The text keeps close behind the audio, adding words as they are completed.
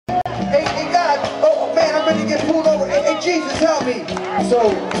tell me. So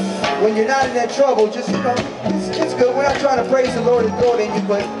when you're not in that trouble, just, you know, it's good. We're not trying to praise the Lord and throw it in you,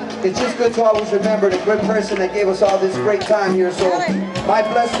 but it's just good to always remember the good person that gave us all this great time here. So my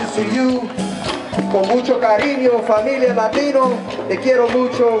blessings to you. Con mucho cariño, familia Latino. Te quiero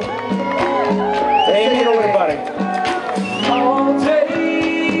mucho. Amen, everybody. All day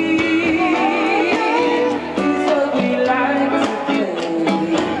is what we like to play.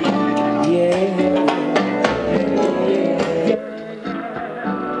 Yeah.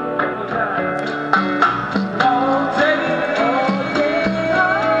 All day, all day,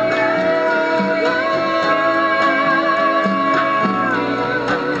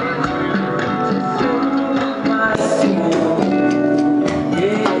 to soothe my soul.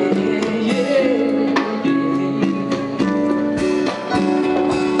 Yeah, yeah,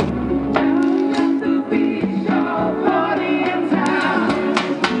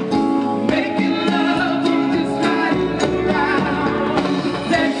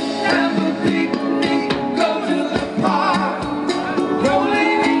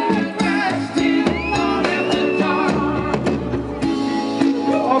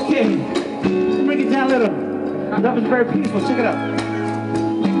 Okay, bring it down a little. That was very peaceful. Check it out.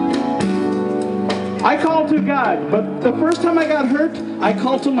 I called to God, but the first time I got hurt, I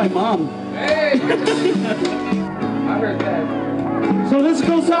called to my mom. Hey! I heard that. So this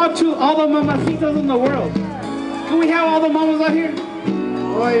goes out to all the mamacitas in the world. Can we have all the mamas out here?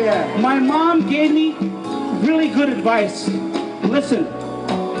 Oh yeah. My mom gave me really good advice. Listen.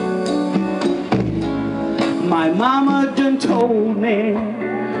 My mama done told me,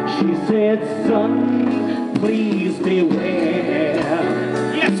 she said, son, please beware.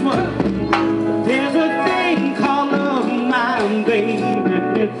 Yes, mother. There's a thing called love, my baby.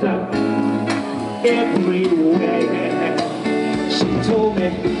 It's everywhere. She told me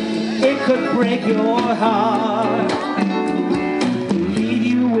it could break your heart, leave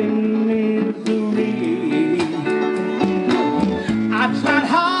you in misery. I tried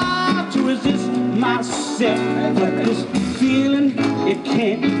hard to resist myself, but this feeling, it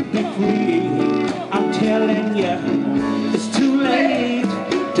can't be free. I'm telling you, it's too late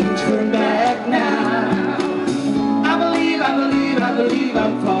to turn back now. I believe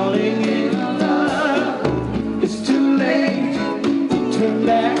I'm falling in love. It's too late to turn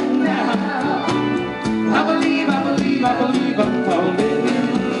back now. I believe I'm falling in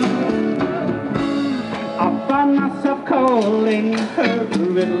love. I find myself calling her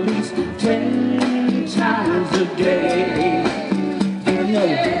at least 10 times a day. You know,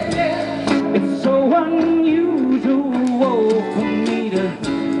 it's so unusual for me to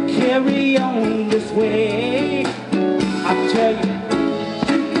carry on this way. I tell you,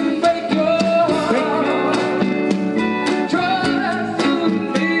 break your heart, trust in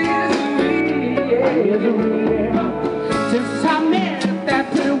misery. Since I met that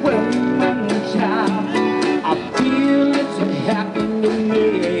pretty woman child, I feel it's happened to me.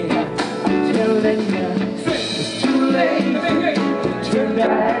 I'm telling you, it's too late to turn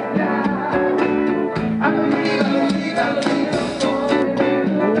back now. I believe I'm falling in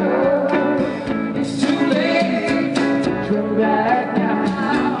love. It's too late to turn back now.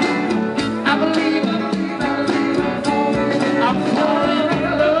 I believe I'm falling in love. I'm falling in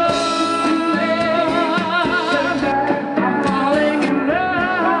love, yeah. I'm falling in love.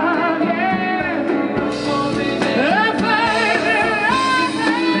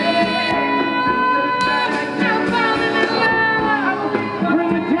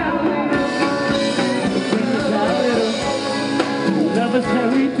 Bring it down. Bring it down a little. Love is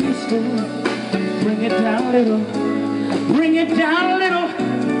very peaceful. Bring it down a little. Bring it down a little.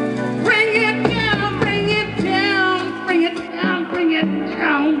 Bring it down. Bring it down. Bring it down. Bring it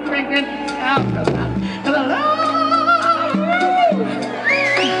down. Bring it down. Hello.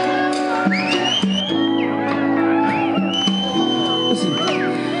 Listen.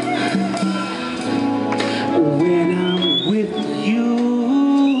 When I'm with you,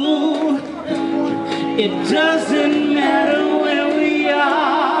 it doesn't matter where we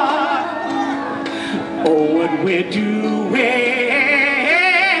are or what we're doing.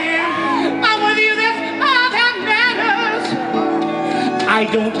 I'm with you, that's all that matters. I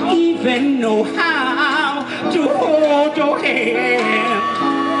don't even know how to hold your hand.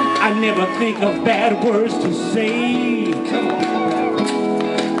 I never think of bad words to say. Come on.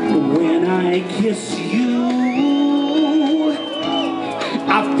 When I kiss you,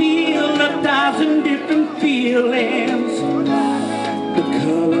 I feel 1,000 different feelings. The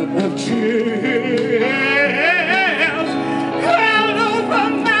color of chills all over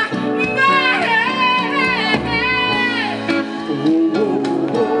my mind. Oh, oh,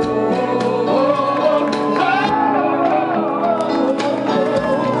 oh, oh, oh.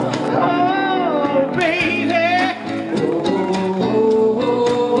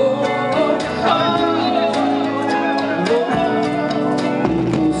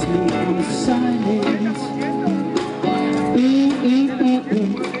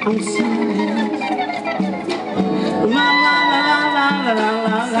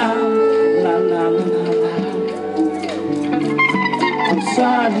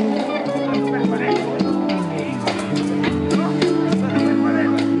 sun.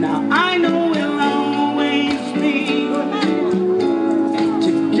 Now I know we'll always be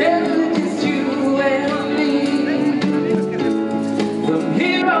together, just you and me. From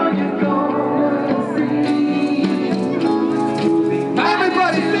here on you're gonna see.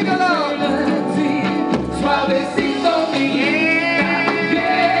 Everybody sing along. Suavecito,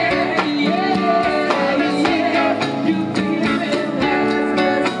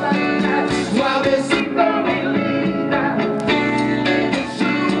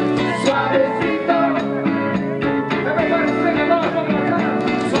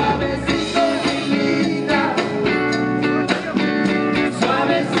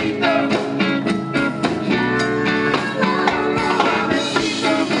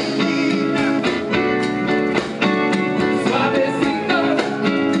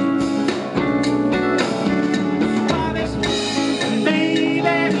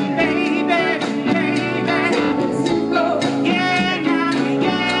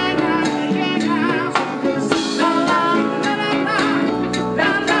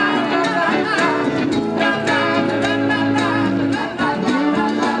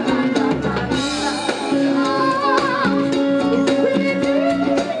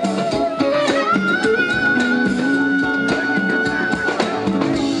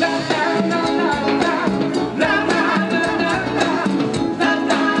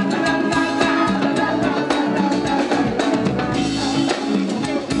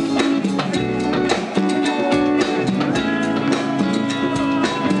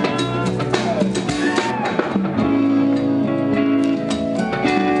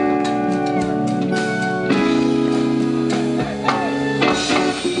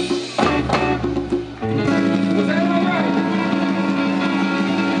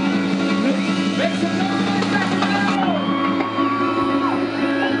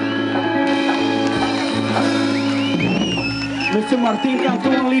 Mr. Martin Cantu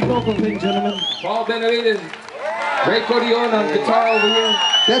on lead vocals, ladies and gentlemen. Paul Benavidez, great Carrion on guitar over here.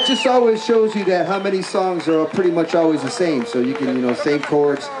 That just always shows you that how many songs are pretty much always the same. So you can, same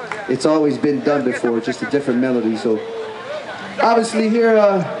chords. It's always been done before, just a different melody. So obviously here,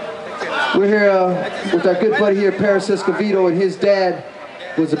 we're here with our good buddy here, Escovedo, and his dad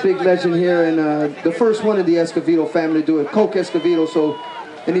was a big legend here, and the first one of the Escovedo family to do it, Coke Escovedo. So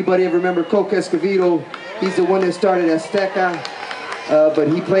anybody ever remember Coke Escovedo? He's the one that started Azteca, but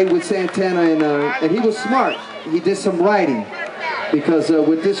he played with Santana, and he was smart. He did some writing, because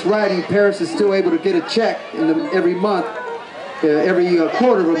with this writing, Paris is still able to get a check every month, every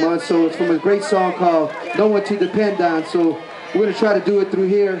quarter of a month. So it's from a great song called No One to Depend On. So we're going to try to do it through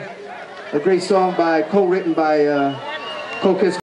here. A great song co-written by Coke Escovedo.